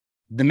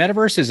The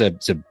metaverse is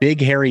a big,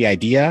 hairy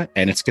idea,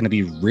 and it's going to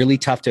be really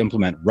tough to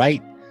implement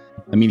right.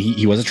 I mean,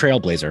 he was a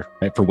trailblazer,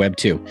 right, for Web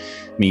 2.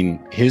 I mean,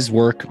 his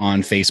work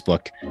on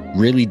Facebook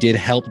really did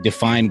help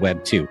define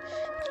Web 2.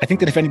 I think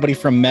that if anybody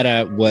from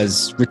Meta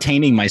was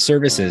retaining my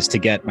services to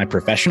get my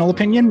professional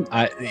opinion,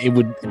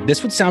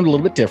 this would sound a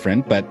little bit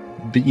different, but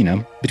you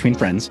know, between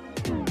friends.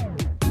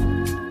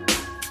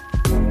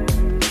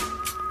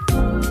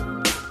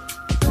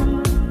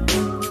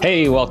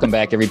 Hey, welcome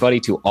back everybody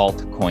to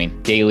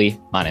Altcoin Daily.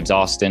 My name's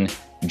Austin,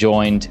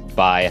 joined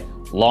by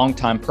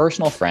longtime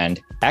personal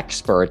friend,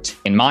 expert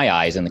in my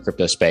eyes in the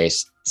crypto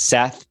space,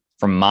 Seth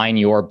from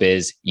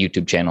MineYourBiz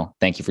YouTube channel.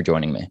 Thank you for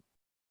joining me.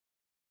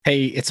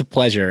 Hey, it's a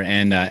pleasure.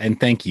 And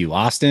thank you,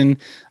 Austin,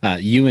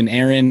 you and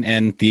Aaron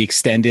and the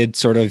extended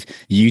sort of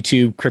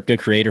YouTube crypto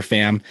creator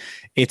fam.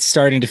 It's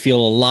starting to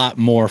feel a lot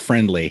more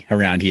friendly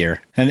around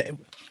here, and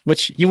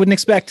which you wouldn't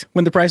expect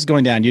when the price is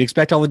going down. You'd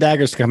expect all the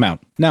daggers to come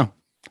out. No.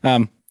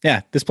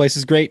 Yeah, this place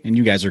is great and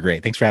you guys are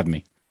great. Thanks for having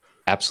me.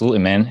 Absolutely,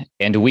 man.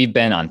 And we've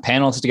been on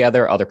panels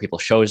together, other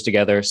people's shows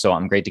together. So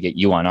I'm great to get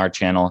you on our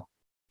channel.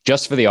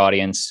 Just for the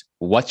audience,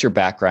 what's your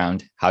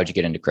background? How'd you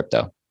get into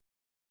crypto?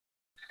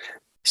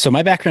 So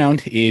my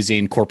background is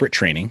in corporate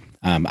training.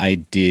 I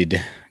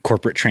did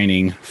corporate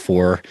training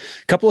for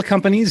a couple of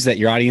companies that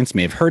your audience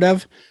may have heard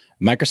of.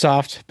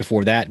 Microsoft,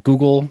 before that,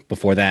 Google,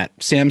 before that,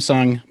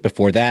 Samsung,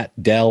 before that,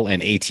 Dell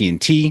and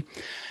AT&T.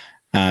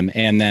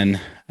 And then,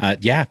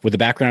 with a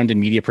background in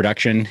media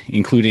production,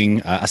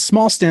 including a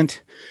small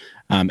stint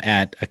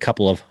at a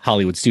couple of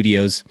Hollywood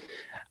studios.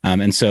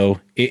 And so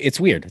it's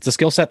weird. It's a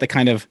skill set that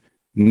kind of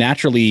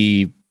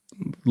naturally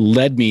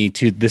led me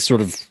to this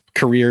sort of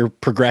career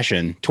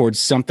progression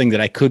towards something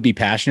that I could be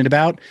passionate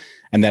about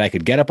and that I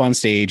could get up on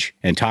stage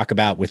and talk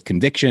about with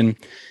conviction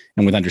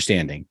and with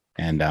understanding.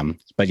 And,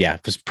 but yeah,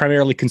 it was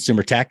primarily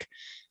consumer tech.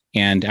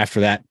 And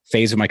after that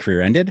phase of my career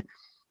ended,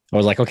 I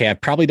was like, okay,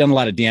 I've probably done a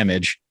lot of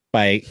damage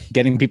by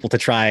getting people to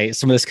try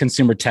some of this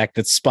consumer tech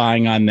that's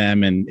spying on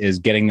them and is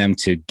getting them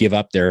to give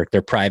up their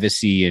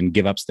privacy and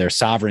give up their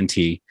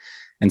sovereignty.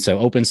 And so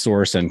open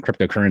source and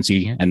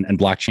cryptocurrency and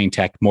blockchain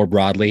tech more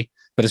broadly,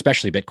 but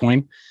especially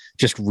Bitcoin,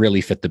 just really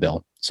fit the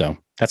bill. So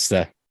that's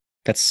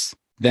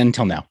then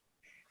till now.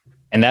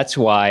 And that's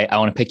why I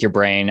want to pick your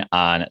brain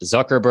on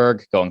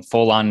Zuckerberg going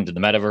full on into the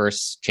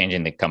metaverse,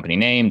 changing the company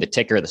name, the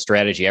ticker, the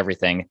strategy,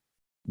 everything.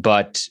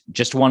 But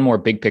just one more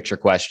big picture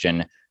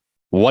question.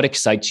 What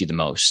excites you the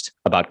most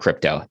about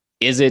crypto?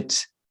 Is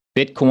it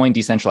Bitcoin,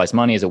 decentralized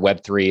money? Is it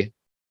Web3?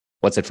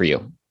 What's it for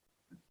you?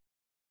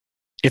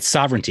 It's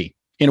sovereignty.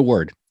 In a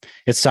word,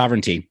 it's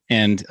sovereignty.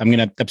 And I'm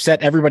going to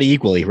upset everybody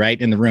equally, right,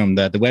 in the room.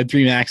 The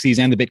Web3 maxis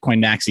and the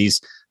Bitcoin maxis,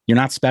 you're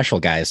not special,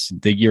 guys.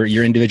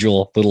 Your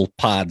individual little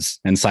pods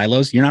and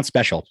silos, you're not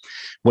special.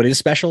 What is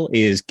special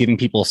is giving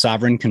people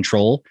sovereign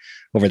control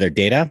over their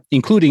data,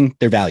 including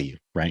their value,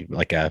 right?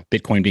 Like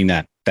Bitcoin being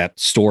that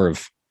store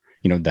of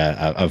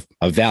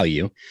of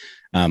value.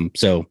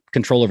 So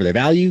control over their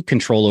value,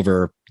 control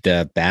over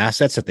the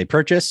assets that they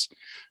purchase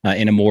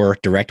in a more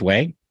direct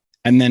way,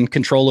 and then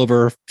control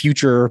over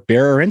future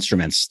bearer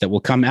instruments that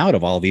will come out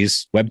of all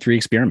these Web3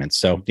 experiments.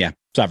 So yeah,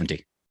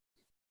 sovereignty.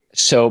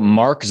 So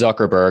Mark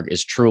Zuckerberg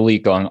is truly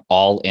going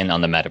all in on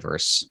the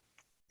metaverse.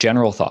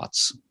 General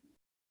thoughts?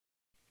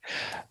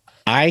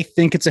 I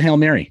think it's a Hail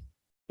Mary.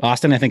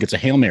 Austin, I think it's a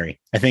Hail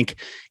Mary. I think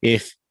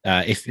if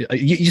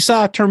you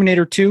saw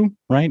Terminator 2,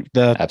 right?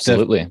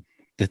 Absolutely.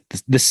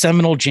 The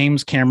seminal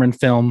James Cameron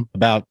film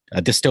about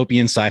a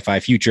dystopian sci-fi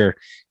future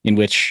in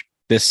which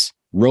this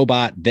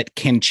robot that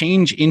can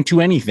change into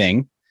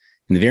anything,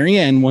 in the very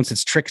end, once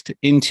it's tricked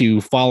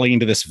into falling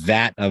into this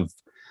vat of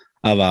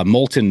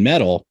molten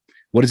metal,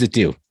 what does it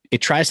do? It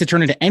tries to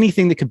turn into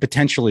anything that could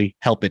potentially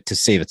help it to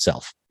save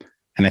itself.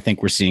 And I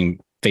think we're seeing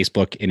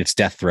Facebook in its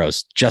death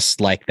throes, just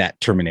like that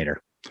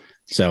Terminator.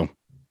 So,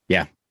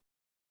 yeah.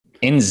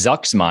 In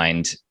Zuck's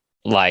mind,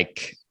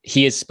 like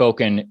he has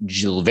spoken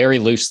very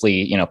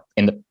loosely,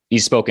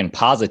 he's spoken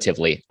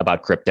positively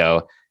about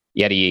crypto,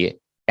 yet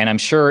and I'm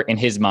sure in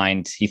his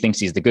mind, he thinks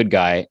he's the good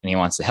guy and he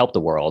wants to help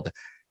the world,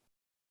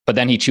 but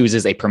then he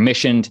chooses a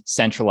permissioned,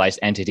 centralized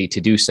entity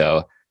to do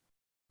so.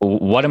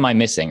 What am I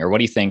missing? Or what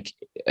do you think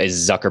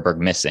is Zuckerberg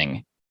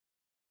missing?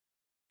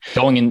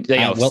 Going in,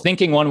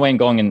 thinking one way and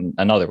going in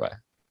another way.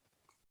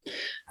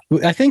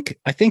 I think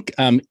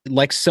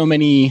like so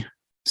many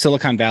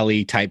Silicon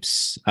Valley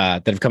types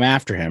that have come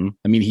after him.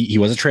 I mean, he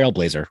was a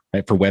trailblazer,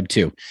 right, for Web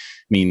 2. I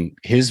mean,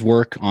 his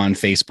work on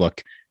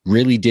Facebook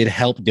really did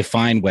help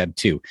define Web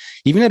 2,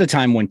 even at a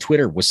time when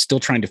Twitter was still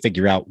trying to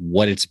figure out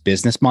what its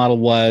business model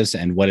was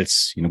and what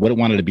what it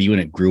wanted to be when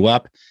it grew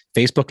up.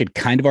 Facebook had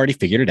kind of already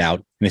figured it out.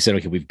 And they said,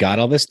 okay, we've got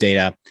all this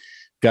data,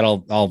 got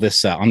all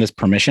this on this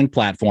permission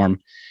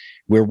platform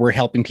where we're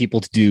helping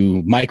people to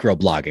do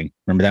microblogging.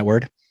 Remember that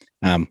word?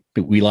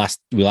 We lost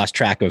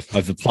track of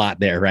the plot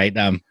there, right?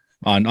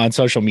 On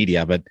social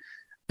media, but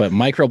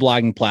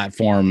microblogging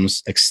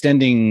platforms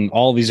extending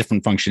all these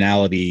different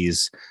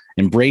functionalities,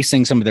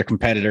 embracing some of their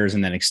competitors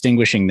and then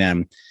extinguishing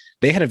them.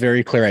 They had a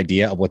very clear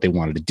idea of what they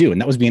wanted to do,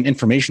 and that was be an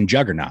information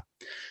juggernaut.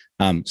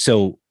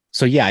 So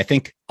So yeah, I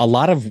think a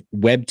lot of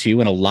Web 2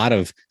 and a lot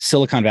of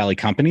Silicon Valley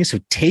companies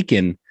have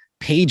taken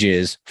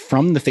pages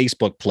from the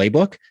Facebook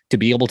playbook to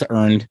be able to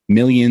earn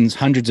millions,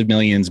 hundreds of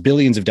millions,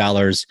 billions of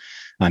dollars.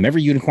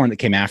 Every unicorn that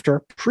came after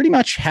pretty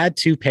much had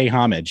to pay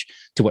homage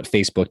to what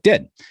Facebook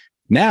did.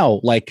 Now,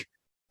 like,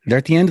 they're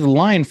at the end of the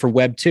line for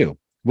Web 2.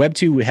 Web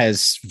 2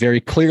 has very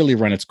clearly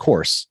run its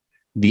course.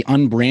 The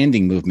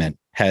unbranding movement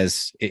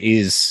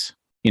is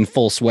in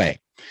full sway.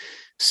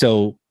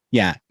 So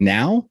yeah,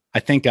 now I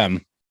think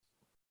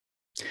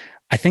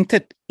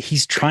that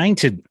he's trying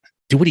to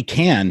do what he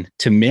can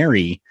to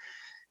marry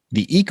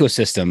the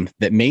ecosystem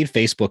that made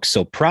Facebook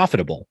so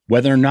profitable,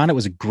 whether or not it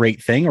was a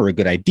great thing or a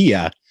good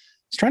idea.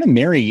 He's trying to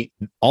marry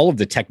all of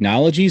the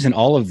technologies and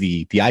all of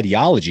the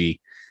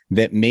ideology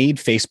that made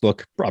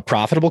Facebook a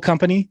profitable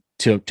company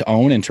to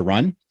own and to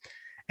run,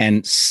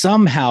 and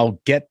somehow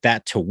get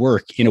that to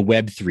work in a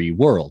Web3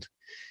 world.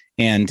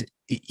 And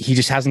he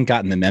just hasn't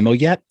gotten the memo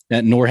yet,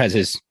 nor has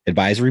his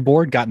advisory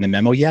board gotten the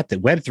memo yet,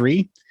 that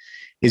Web3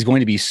 is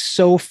going to be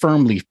so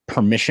firmly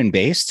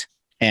permission-based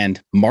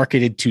and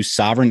marketed to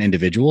sovereign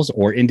individuals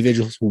or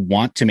individuals who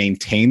want to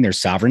maintain their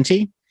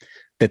sovereignty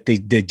that they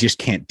just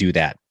can't do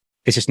that.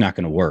 It's just not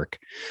going to work.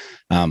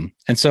 And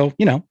so,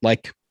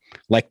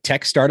 like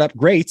tech startup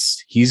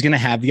greats, he's going to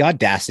have the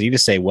audacity to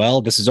say,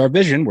 well, this is our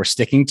vision. We're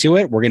sticking to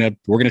it. We're going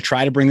to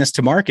try to bring this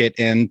to market.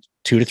 And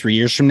 2 to 3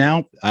 years from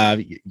now,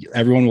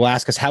 everyone will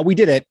ask us how we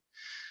did it,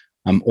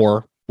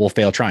 or we'll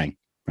fail trying,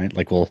 right?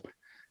 Like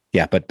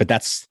but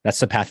that's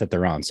the path that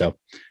they're on. So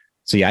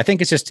yeah, I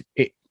think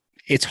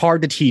it's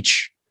hard to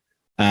teach.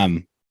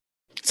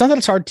 It's not that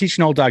it's hard to teach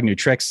an old dog new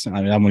tricks.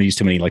 I don't want to use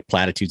too many like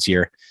platitudes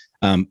here.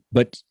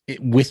 But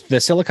with the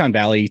Silicon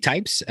Valley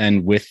types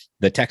and with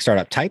the tech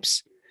startup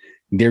types,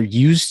 they're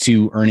used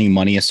to earning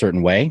money a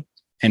certain way,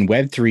 and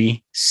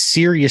Web3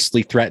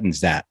 seriously threatens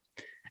that.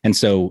 And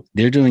so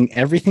they're doing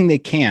everything they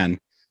can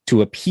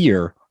to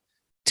appear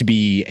to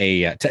be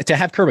to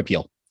have curb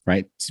appeal,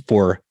 right?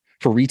 For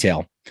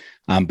retail,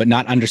 but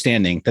not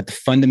understanding that the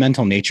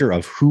fundamental nature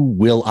of who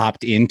will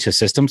opt into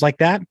systems like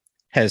that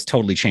has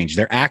totally changed.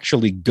 They're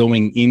actually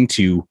going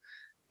into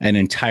an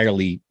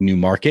entirely new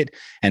market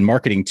and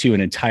marketing to an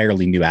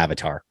entirely new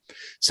avatar.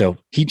 So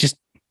he's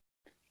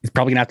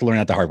probably gonna have to learn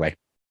that the hard way.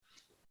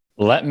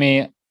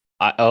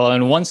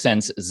 In one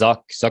sense,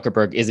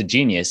 Zuckerberg is a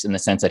genius in the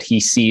sense that he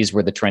sees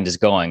where the trend is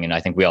going. And I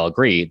think we all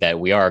agree that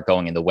we are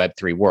going in the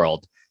Web3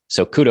 world.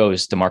 So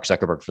kudos to Mark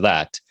Zuckerberg for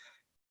that.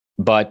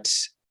 But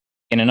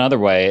in another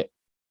way,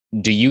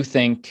 do you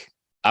think,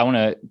 I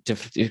want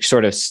to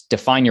sort of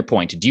define your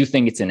point. Do you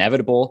think it's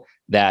inevitable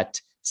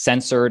that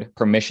censored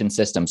permission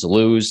systems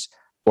lose,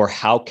 or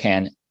how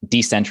can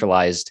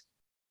decentralized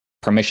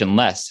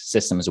permissionless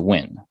systems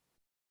win?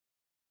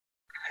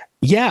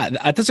 Yeah,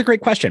 that's a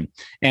great question.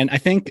 And I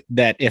think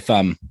that if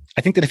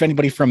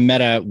anybody from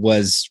Meta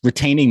was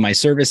retaining my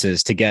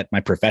services to get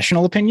my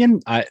professional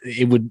opinion,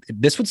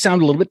 this would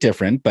sound a little bit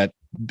different, but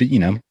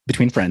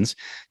between friends,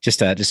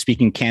 just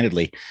speaking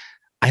candidly,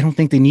 I don't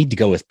think they need to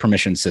go with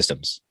permission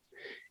systems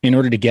in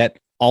order to get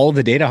all of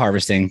the data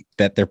harvesting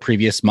that their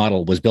previous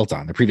model was built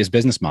on, their previous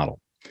business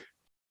model.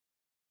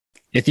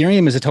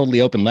 Ethereum is a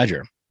totally open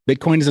ledger.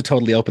 Bitcoin is a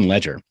totally open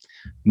ledger.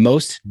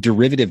 Most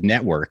derivative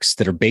networks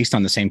that are based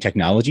on the same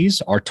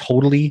technologies are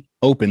totally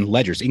open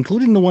ledgers,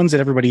 including the ones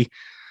that everybody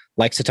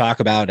likes to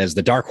talk about as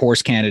the dark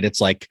horse candidates,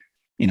 like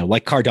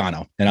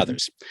Cardano and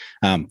others,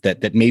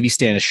 that maybe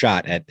stand a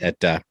shot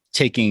at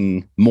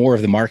taking more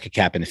of the market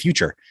cap in the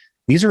future.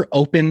 These are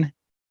open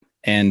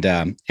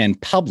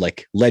and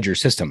public ledger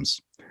systems.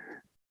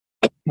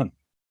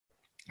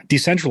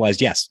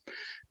 Decentralized, yes,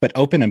 but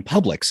open and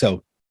public.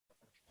 So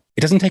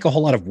it doesn't take a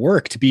whole lot of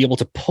work to be able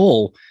to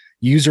pull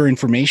user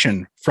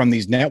information from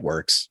these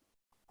networks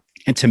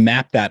and to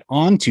map that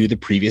onto the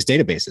previous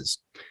databases.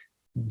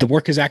 The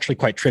work is actually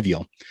quite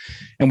trivial.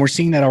 And we're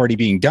seeing that already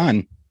being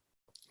done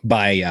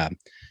by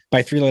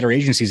three-letter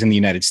agencies in the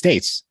United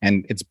States.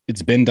 And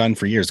it's been done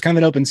for years. It's kind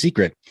of an open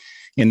secret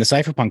in the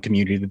cypherpunk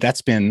community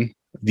that's been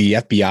the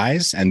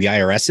FBI's and the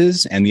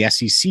IRS's and the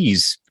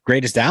SEC's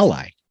greatest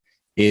ally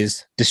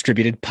is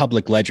distributed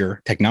public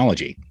ledger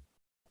technology.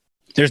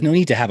 There's no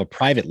need to have a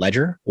private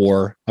ledger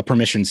or a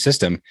permission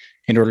system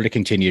in order to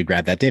continue to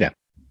grab that data.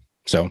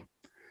 So,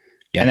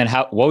 yeah. And then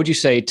what would you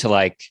say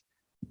to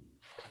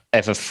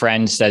if a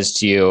friend says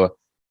to you,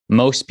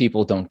 most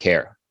people don't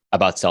care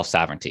about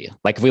self-sovereignty?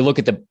 Like if we look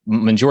at the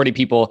majority of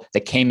people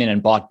that came in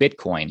and bought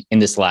Bitcoin in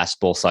this last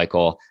bull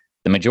cycle,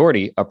 the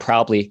majority are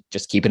probably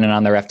just keeping it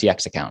on their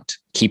FTX account,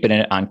 keeping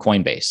it on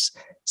Coinbase.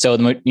 So,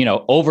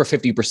 over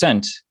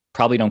 50%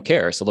 probably don't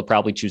care. So they'll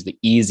probably choose the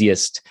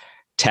easiest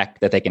tech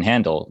that they can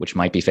handle, which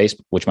might be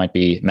Facebook, which might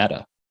be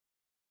Meta.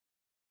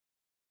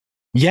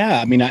 Yeah,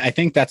 I mean, I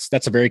think that's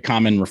a very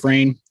common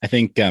refrain. I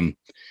think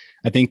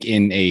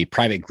in a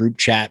private group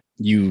chat,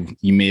 you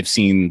may have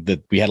seen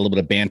that we had a little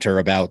bit of banter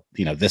about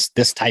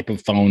this type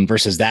of phone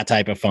versus that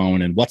type of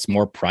phone and what's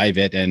more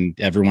private, and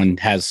everyone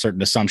has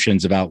certain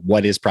assumptions about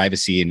what is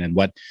privacy and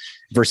what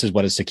versus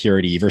what is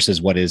security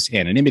versus what is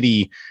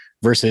anonymity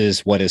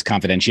versus what is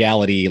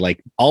confidentiality.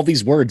 Like all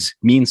these words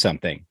mean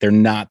something. They're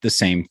not the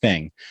same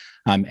thing.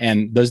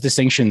 And those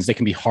distinctions, they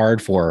can be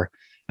hard for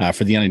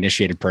the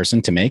uninitiated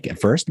person to make at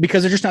first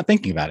because they're just not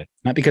thinking about it,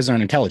 not because they're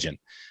unintelligent,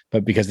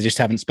 but because they just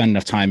haven't spent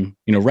enough time,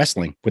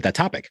 wrestling with that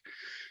topic.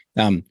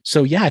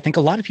 So yeah, I think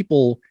a lot of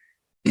people,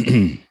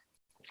 I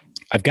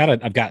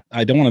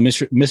don't want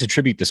to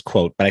misattribute this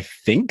quote, but I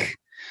think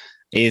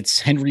it's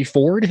Henry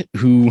Ford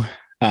who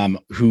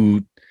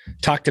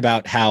talked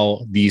about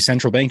how the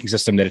central banking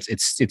system, that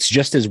it's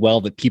just as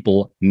well that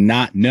people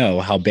not know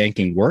how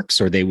banking works,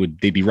 or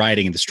they'd be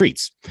rioting in the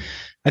streets.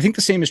 I think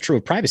the same is true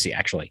of privacy,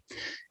 actually,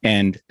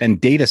 and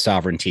data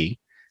sovereignty,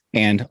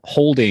 and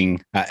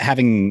holding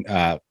having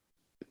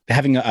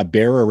a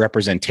bearer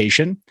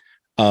representation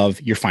of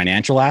your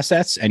financial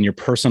assets and your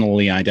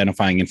personally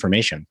identifying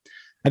information.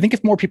 I think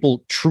if more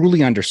people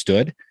truly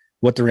understood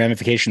what the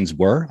ramifications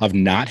were of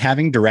not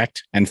having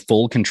direct and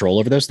full control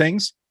over those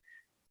things,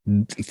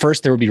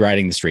 first, there would be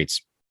rioting in the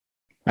streets.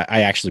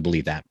 I actually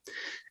believe that.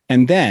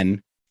 And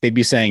then they'd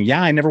be saying,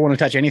 yeah, I never want to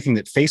touch anything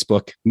that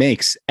Facebook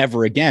makes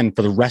ever again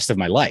for the rest of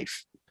my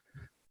life.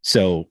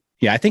 So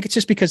yeah, I think it's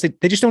just because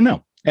they just don't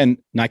know. And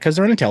not because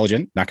they're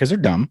unintelligent, not because they're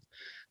dumb,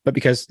 but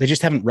because they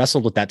just haven't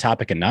wrestled with that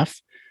topic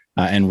enough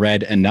and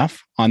read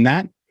enough on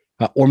that,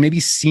 or maybe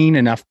seen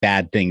enough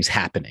bad things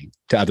happening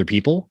to other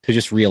people to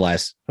just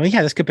realize, oh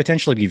yeah, this could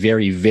potentially be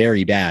very,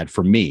 very bad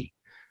for me.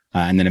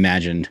 And then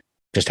imagined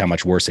just how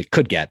much worse it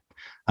could get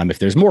if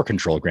there's more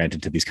control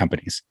granted to these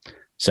companies.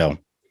 So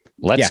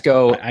let's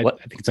go. I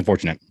think it's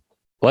unfortunate.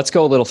 Let's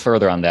go a little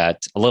further on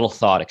that, a little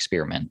thought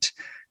experiment,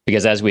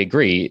 because as we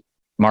agree,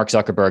 Mark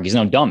Zuckerberg, he's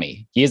no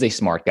dummy. He is a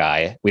smart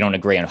guy. We don't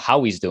agree on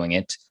how he's doing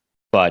it,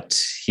 but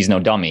he's no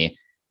dummy.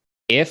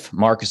 If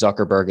Mark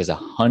Zuckerberg is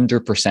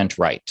 100%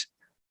 right,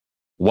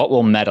 what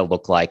will Meta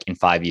look like in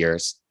 5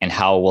 years, and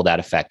how will that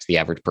affect the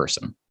average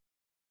person?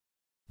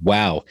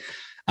 Wow.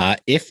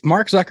 If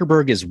Mark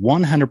Zuckerberg is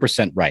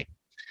 100% right,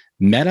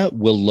 Meta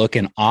will look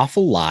an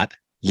awful lot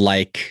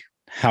like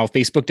how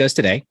Facebook does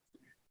today,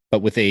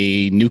 but with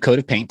a new coat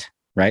of paint,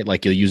 right?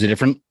 Like you'll use a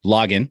different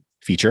login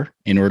feature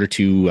in order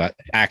to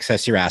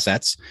access your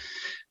assets.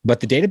 But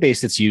the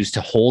database that's used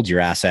to hold your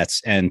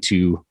assets and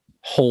to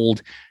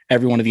hold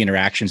every one of the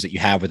interactions that you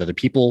have with other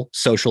people,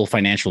 social,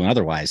 financial, and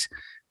otherwise,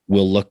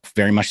 will look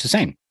very much the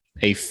same.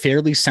 A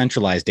fairly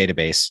centralized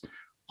database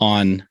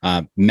on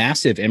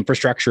massive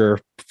infrastructure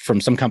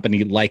from some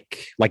company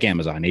like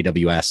Amazon,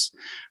 AWS,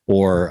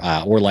 or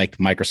like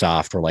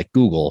Microsoft, or like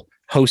Google,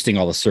 hosting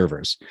all the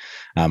servers.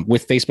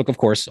 With Facebook, of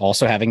course,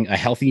 also having a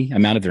healthy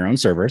amount of their own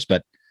servers,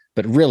 but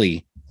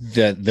really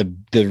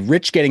the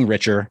rich getting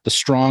richer, the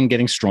strong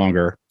getting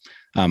stronger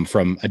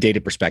from a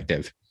data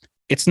perspective.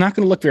 It's not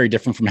going to look very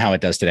different from how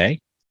it does today,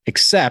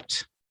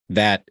 except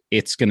that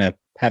it's going to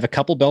have a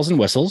couple bells and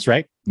whistles,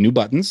 right? New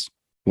buttons,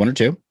 one or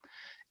two.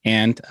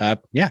 And a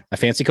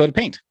fancy coat of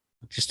paint,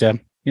 just a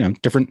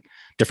different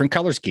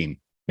color scheme,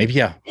 maybe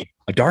a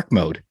dark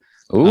mode.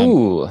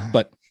 Ooh,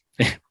 but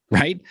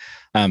right.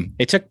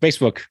 It took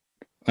Facebook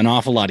an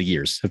awful lot of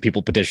years of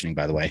people petitioning,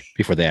 by the way,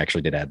 before they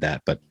actually did add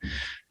that. But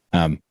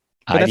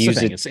I'd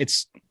use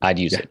it. I'd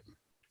use it.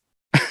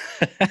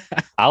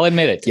 I'll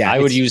admit it. Yeah, I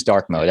would use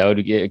dark mode. That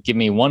would give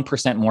me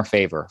 1% more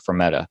favor from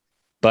Meta.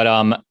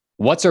 But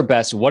what's our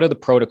best? What are the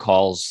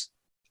protocols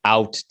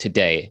out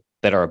today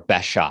that are a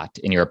best shot,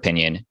 in your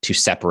opinion, to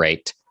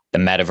separate the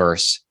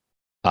metaverse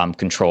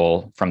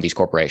control from these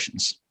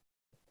corporations?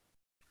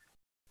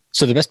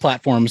 So the best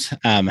platforms,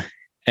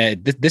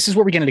 this is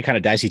where we get into kind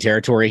of dicey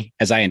territory,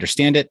 as I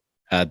understand it.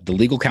 The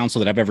legal counsel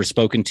that I've ever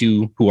spoken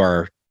to, who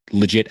are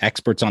legit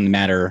experts on the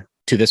matter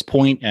to this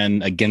point,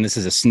 and again, this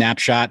is a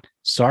snapshot.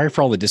 Sorry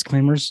for all the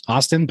disclaimers,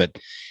 Austin, but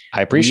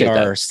I appreciate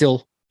that. We are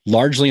still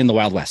largely in the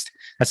Wild West.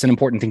 That's an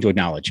important thing to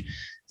acknowledge.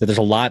 That there's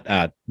a lot,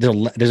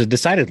 there's a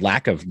decided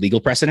lack of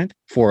legal precedent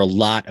for a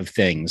lot of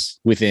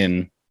things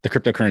within the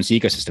cryptocurrency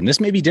ecosystem.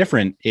 This may be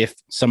different if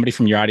somebody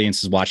from your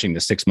audience is watching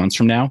this 6 months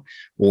from now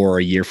or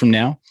a year from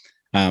now.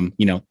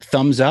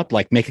 Thumbs up,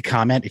 like make a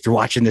comment if you're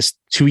watching this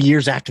 2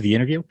 years after the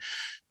interview.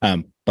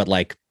 But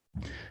like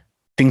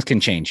things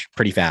can change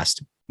pretty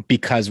fast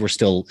because we're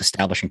still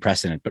establishing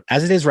precedent. But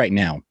as it is right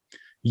now,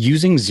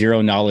 using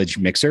zero knowledge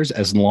mixers,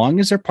 as long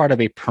as they're part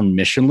of a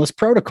permissionless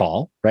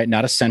protocol, right?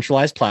 Not a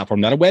centralized platform,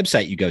 not a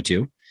website you go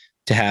to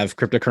have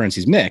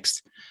cryptocurrencies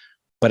mixed,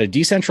 but a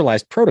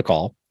decentralized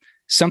protocol,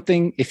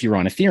 something, if you're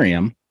on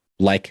Ethereum,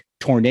 like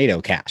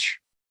Tornado Cash,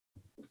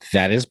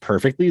 that is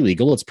perfectly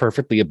legal. It's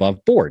perfectly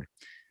above board.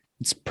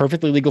 It's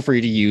perfectly legal for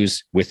you to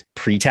use with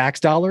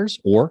pre-tax dollars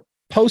or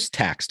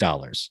post-tax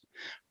dollars,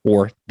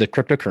 or the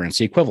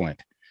cryptocurrency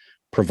equivalent,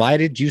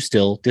 provided you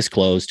still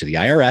disclose to the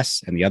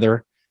IRS and the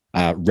other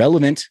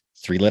relevant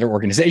three-letter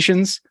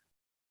organizations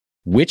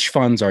which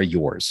funds are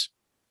yours.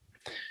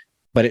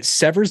 But it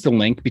severs the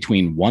link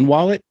between one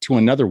wallet to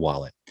another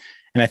wallet.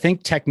 And I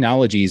think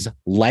technologies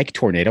like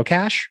Tornado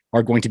Cash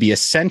are going to be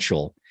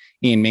essential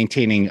in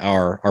maintaining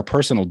our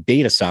personal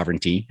data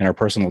sovereignty and our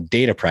personal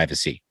data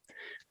privacy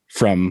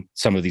from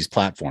some of these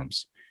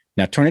platforms.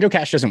 Now, Tornado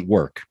Cash doesn't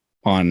work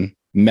on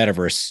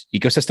metaverse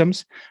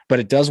ecosystems, but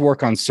it does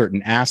work on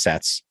certain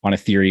assets on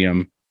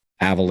Ethereum,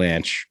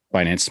 Avalanche,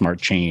 Binance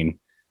Smart Chain,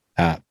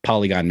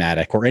 Polygon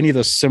Matic, or any of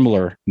those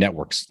similar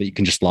networks that you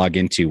can just log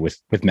into with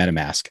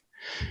MetaMask.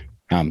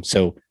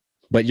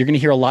 But you're going to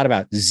hear a lot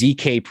about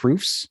ZK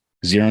proofs,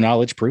 zero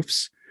knowledge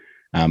proofs,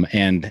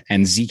 and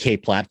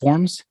ZK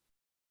platforms.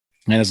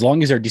 And as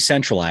long as they're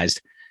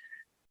decentralized,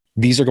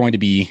 these are going to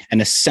be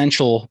an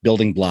essential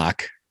building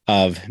block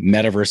of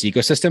metaverse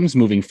ecosystems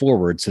moving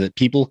forward, so that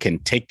people can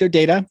take their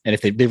data, and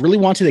if they really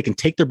want to, they can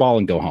take their ball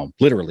and go home.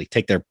 Literally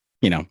take their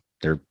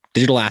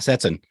digital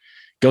assets and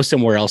go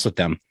somewhere else with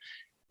them,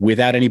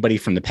 without anybody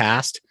from the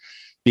past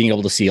being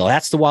able to see, oh,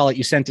 that's the wallet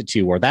you sent it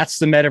to, or that's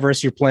the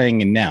metaverse you're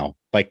playing in now.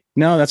 Like,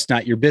 no, that's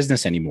not your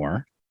business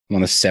anymore. I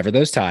want to sever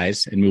those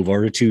ties and move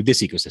over to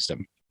this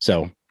ecosystem.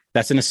 So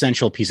that's an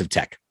essential piece of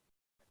tech.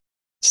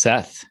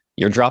 Seth,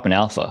 you're dropping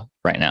alpha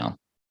right now,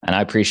 and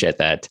I appreciate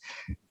that.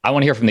 I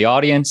want to hear from the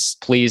audience.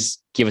 Please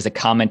give us a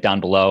comment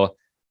down below.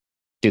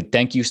 Dude,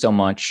 thank you so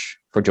much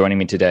for joining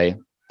me today.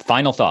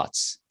 Final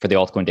thoughts for the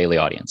Altcoin Daily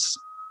audience.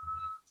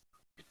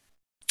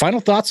 Final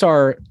thoughts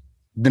are,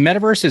 the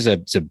metaverse is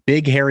a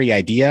big, hairy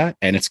idea,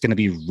 and it's going to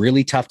be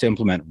really tough to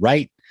implement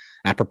right.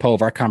 Apropos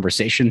of our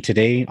conversation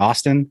today,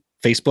 Austin,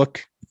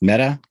 Facebook,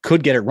 Meta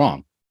could get it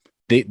wrong.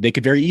 They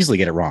could very easily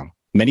get it wrong.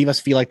 Many of us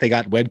feel like they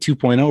got Web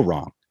 2.0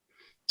 wrong.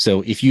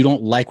 So if you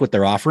don't like what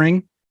they're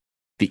offering,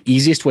 the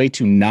easiest way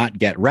to not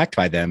get wrecked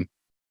by them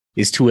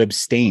is to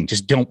abstain.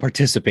 Just don't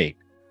participate.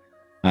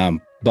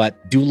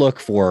 But do look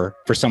for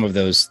some of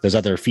those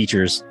other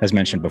features, as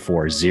mentioned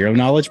before: zero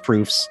knowledge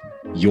proofs,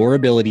 your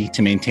ability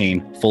to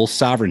maintain full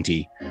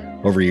sovereignty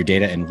over your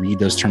data, and read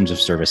those terms of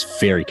service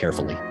very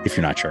carefully if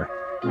you're not sure.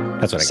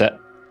 That's what I got.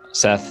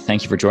 Seth,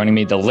 thank you for joining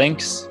me. The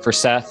links for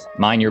Seth,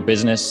 Mind Your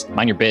Business,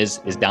 Mind Your Biz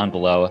is down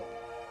below.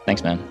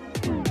 Thanks,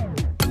 man.